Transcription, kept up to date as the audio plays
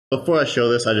Before I show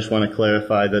this, I just want to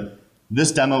clarify that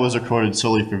this demo was recorded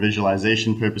solely for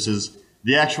visualization purposes.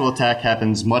 The actual attack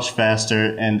happens much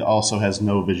faster and also has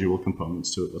no visual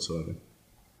components to it whatsoever.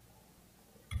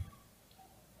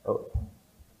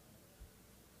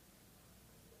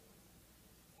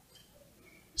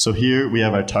 So here we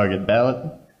have our target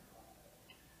ballot.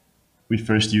 We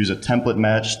first use a template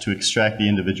match to extract the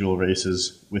individual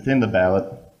races within the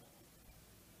ballot.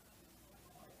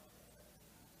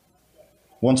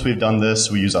 Once we've done this,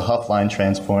 we use a Huff-line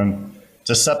transform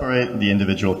to separate the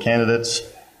individual candidates.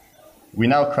 We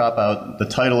now crop out the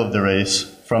title of the race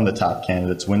from the top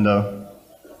candidate's window.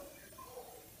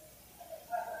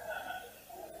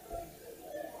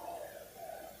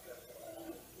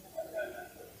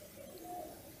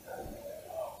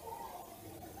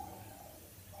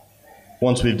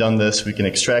 Once we've done this, we can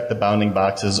extract the bounding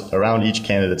boxes around each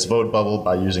candidate's vote bubble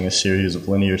by using a series of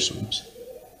linear sweeps.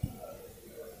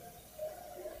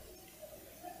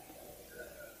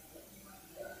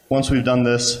 Once we've done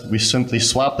this, we simply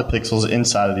swap the pixels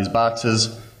inside of these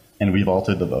boxes, and we've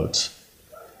altered the votes.